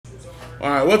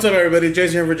Alright, what's up everybody?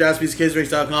 Jason here for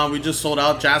JaspysCaseBreaks.com. We just sold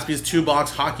out Jaspy's 2-box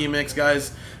hockey mix,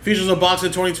 guys. Features a box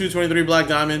of 22, 23 Black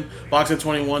Diamond, box of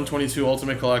 21, 22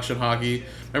 Ultimate Collection hockey.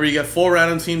 Remember, you get 4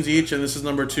 random teams each, and this is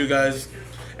number 2, guys.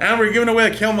 And we're giving away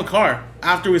a Cale Makar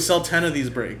after we sell 10 of these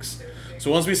breaks.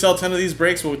 So once we sell 10 of these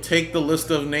breaks, we'll take the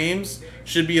list of names.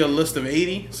 Should be a list of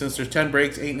 80, since there's 10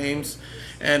 breaks, 8 names.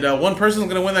 And one person's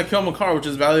going to win that Cale Makar, which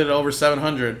is valued at over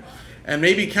 700. And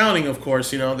maybe counting, of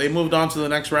course. You know, they moved on to the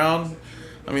next round.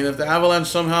 I mean, if the Avalanche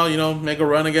somehow, you know, make a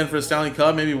run again for the Stanley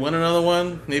Cup, maybe win another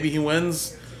one, maybe he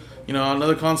wins, you know,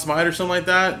 another Conn Smythe or something like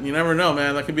that. You never know,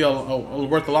 man. That could be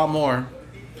worth a lot more.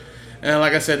 And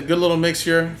like I said, good little mix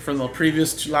here from the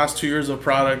previous last 2 years of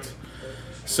product.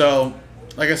 So,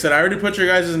 like I said, I already put your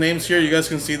guys' names here. You guys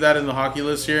can see that in the hockey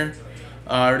list here.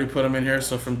 I already put them in here.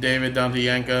 So from David down to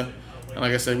Yanka. And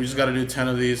like I said, we just got to do 10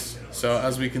 of these. So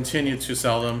as we continue to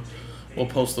sell them, we'll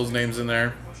post those names in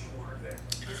there.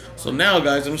 So now,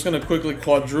 guys, I'm just going to quickly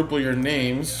quadruple your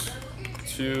names.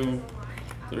 2,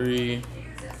 3,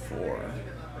 4.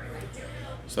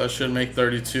 So that should make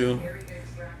 32.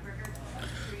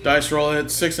 Dice roll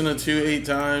it. 6 and a 2, 8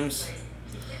 times.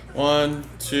 1,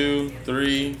 2,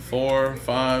 3, 4,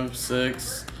 5,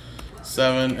 6,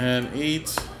 7, and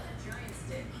 8.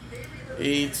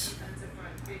 8.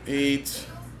 8.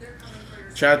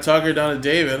 Chad Tucker down to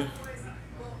David.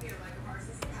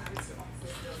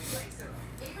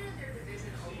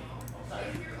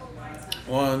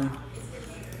 1,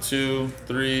 2,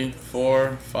 3,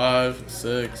 4, 5,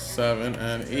 6, 7,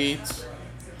 and 8.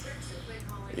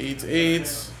 8,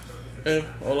 8. Hey,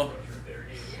 hola.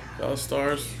 Dallas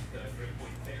Stars.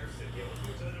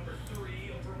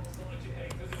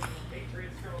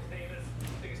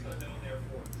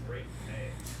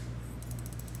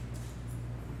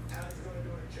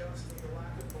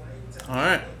 All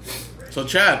right. So,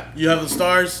 Chad, you have the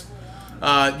Stars.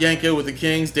 Yanko with the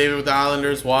Kings. David with the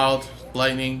Islanders. Wild.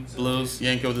 Lightning, Blues,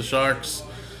 Yanko with the Sharks,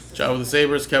 Chad with the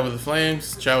Sabres, Kev with the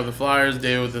Flames, Chad with the Flyers,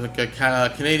 David with the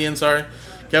Canadians, Kev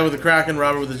with the Kraken,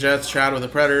 Robert with the Jets, Chad with the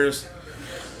Predators.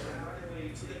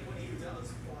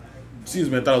 Excuse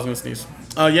me, I thought I was going to sneeze.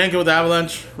 Yanko with the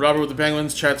Avalanche, Robert with the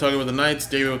Penguins, Chad Tucker with the Knights,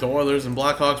 David with the Oilers and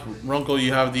Blackhawks, Runkle,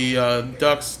 you have the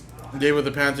Ducks, David with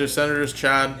the Panthers, Senators,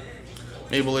 Chad,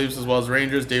 Maple Leafs as well as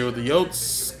Rangers, David with the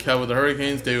Yotes, Kev with the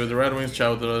Hurricanes, David with the Red Wings,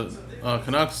 Chad with the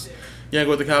Canucks, Yank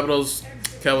with the Capitals,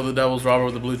 Kev with the Devils, Robert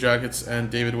with the Blue Jackets, and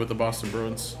David with the Boston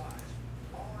Bruins.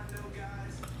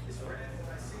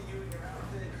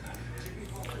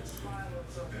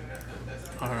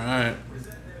 Alright.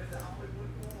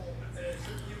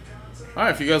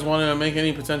 Alright, if you guys want to make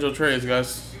any potential trades,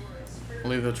 guys,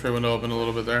 I'll leave the trade window open a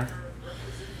little bit there.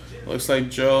 Looks like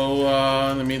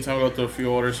Joe, in the meantime, we'll go through a few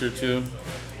orders here too.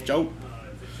 Joe.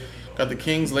 Got the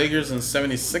Kings, Lakers, and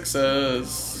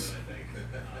 76ers.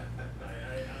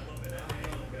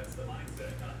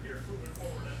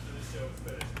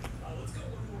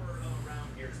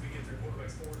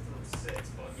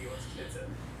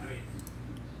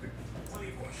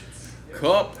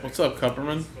 Cup, what's up,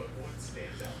 Cupperman?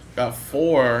 Got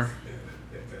 4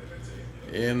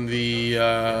 in the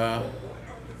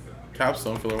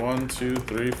capstone filler. 1, 2,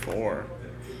 3, 4.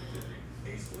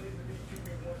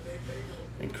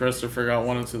 And Christopher got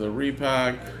 1 into the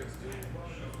repack.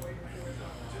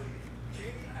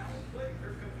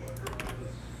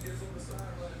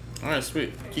 All right,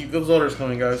 sweet. Keep those orders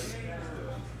coming, guys.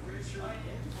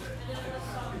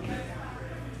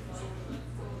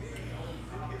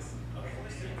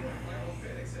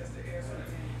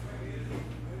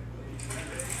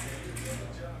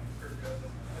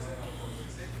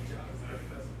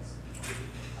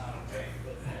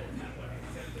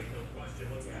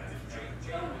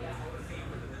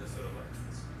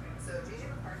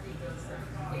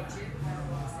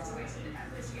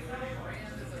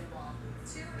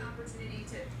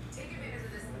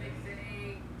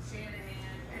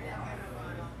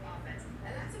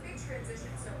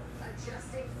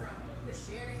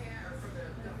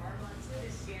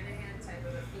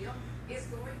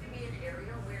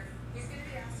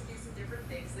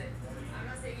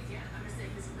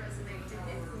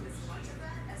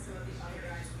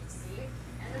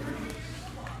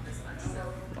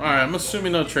 Alright, I'm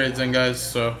assuming no trades in, guys,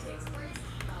 so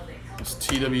let's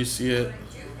TWC it.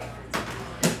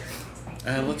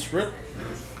 And let's rip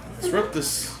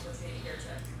this.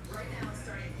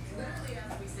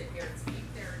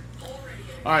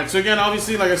 Alright, so again,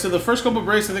 obviously, like I said, the first couple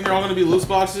breaks I think are all going to be loose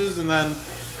boxes, and then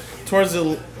towards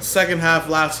the second half,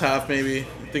 last half maybe,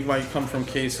 I think might come from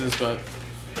cases, but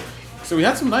so we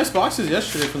had some nice boxes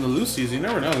yesterday from the loosies. You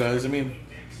never know, guys. I mean,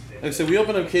 like I said, we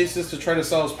open up cases to try to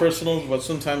sell as personals, but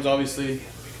sometimes, obviously,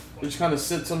 They just kind of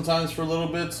sit sometimes for a little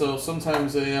bit, so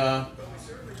sometimes they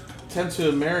tend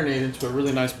to marinate into a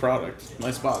really nice product,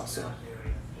 nice box. So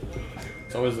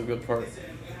it's always a good part.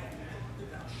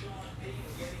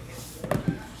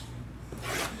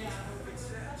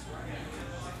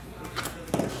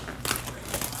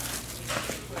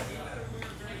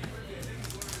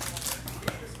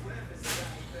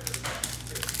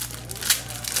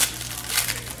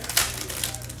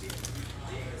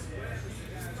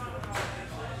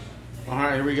 All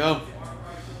right, here we go.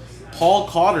 Paul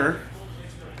Cotter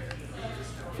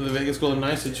for the Vegas Golden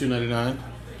Knights at $2.99.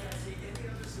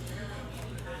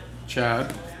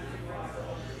 Chad.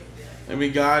 And we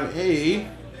got a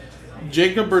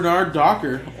Jacob Bernard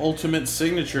Docker Ultimate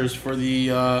Signatures for the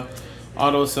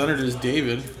Ottawa Senators,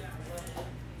 David.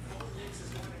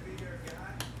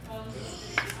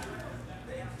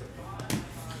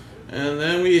 And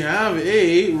then we have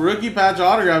a rookie patch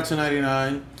autograph to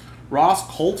 99, Ross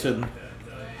Colton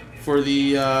for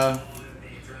the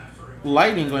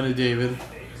Lightning, going to David.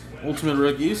 Ultimate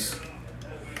Rookies.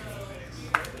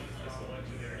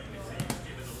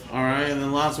 All right, and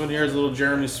then last one here is a little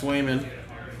Jeremy Swayman.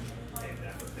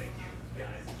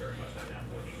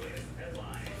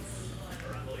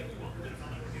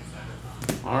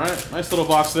 All right, nice little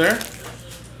box there.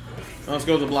 Now let's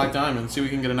go with the Black Diamond. See if we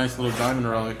can get a nice little diamond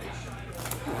relic.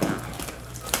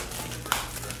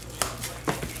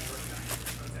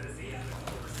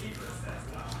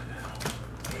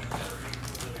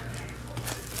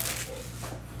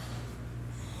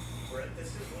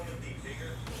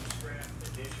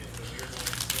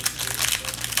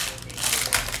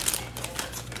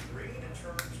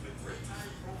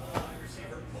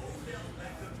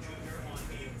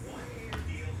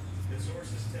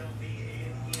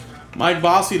 Mike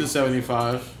Bossy to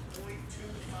 75.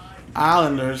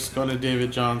 Islanders going to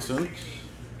David Johnson.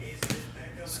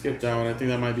 Skip that one. I think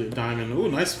that might be a diamond.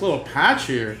 Ooh, nice little patch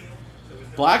here.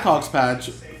 Blackhawks patch.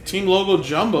 Team logo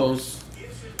jumbos.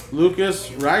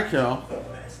 Lucas Raquel.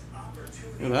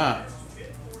 Look at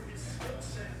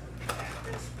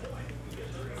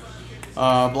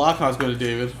that. Blackhawks go to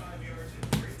David.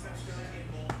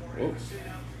 Whoa.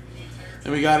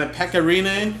 And we got a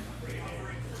Pecorine.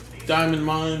 Diamond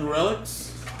Mine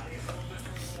Relics.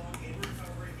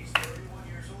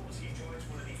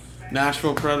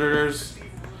 Nashville Predators.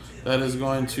 That is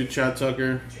going to Chad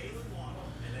Tucker.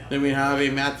 Then we have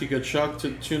a Matthew Tkachuk to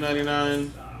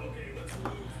 $2.99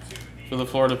 for the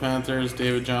Florida Panthers.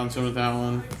 David Johnson with that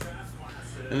one.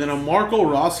 And then a Marco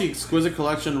Rossi Exquisite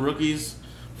Collection Rookies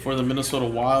for the Minnesota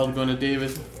Wild, going to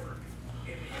David.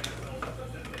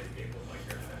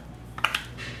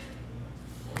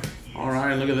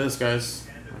 Alright, look at this, guys.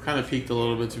 I kind of peaked a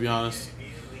little bit, to be honest.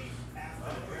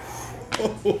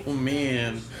 Oh,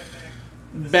 man.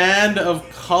 Band of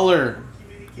Color.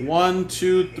 1,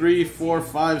 2, 3, 4,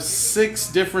 5,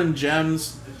 6 different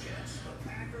gems.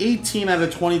 18 out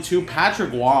of 22.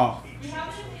 Patrick Waugh.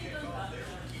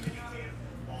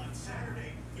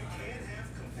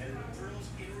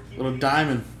 Little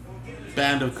diamond.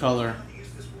 Band of Color.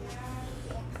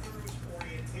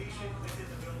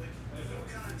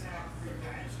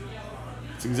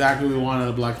 It's exactly what we wanted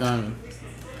a Black Diamond.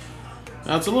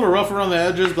 Now it's a little rough around the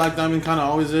edges. Black Diamond kind of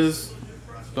always is.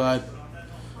 But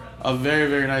a very,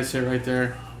 very nice hit right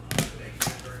there.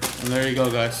 And there you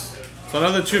go, guys. So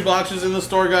another 2 boxes in the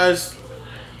store, guys.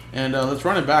 And let's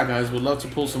run it back, guys. We'd love to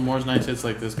pull some more nice hits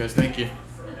like this, guys. Thank you.